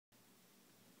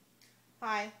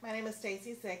Hi, my name is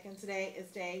Stacy Sick, and today is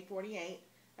day 48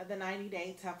 of the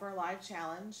 90-day TUF'ERLIVE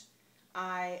challenge.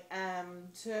 I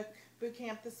took boot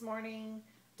camp this morning.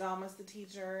 Dawn was the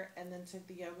teacher, and then took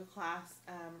the yoga class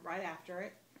right after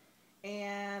it.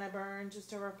 And I burned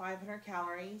just over 500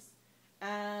 calories.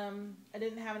 I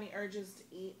didn't have any urges to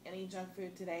eat any junk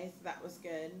food today, so that was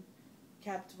good.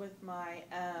 Kept with my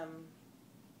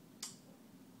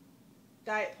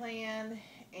diet plan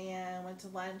and went to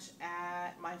lunch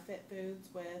at my Fit Foods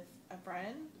with a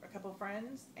couple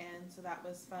friends, and so that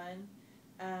was fun.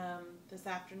 This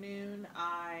afternoon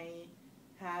I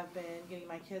have been getting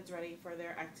my kids ready for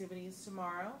their activities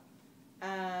tomorrow.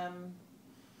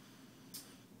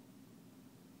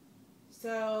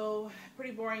 So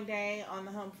pretty boring day on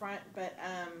the home front, but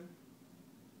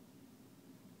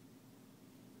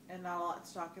and not a lot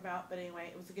to talk about, but anyway,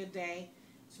 it was a good day.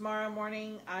 Tomorrow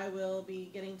morning I will be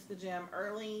getting to the gym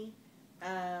early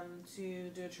to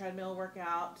do a treadmill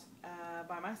workout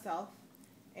by myself,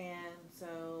 and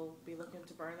so be looking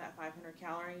to burn that 500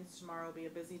 calories. Tomorrow will be a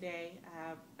busy day. I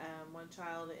have one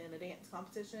child in a dance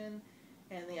competition,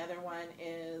 and the other one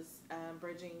is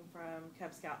bridging from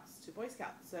Cub Scouts to Boy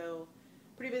Scouts. So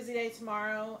pretty busy day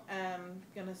tomorrow.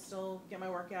 Gonna still get my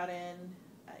workout in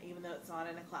even though it's not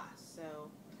in a class.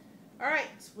 So all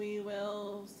right, we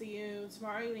will see you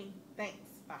tomorrow evening.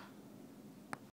 Thanks. Bye.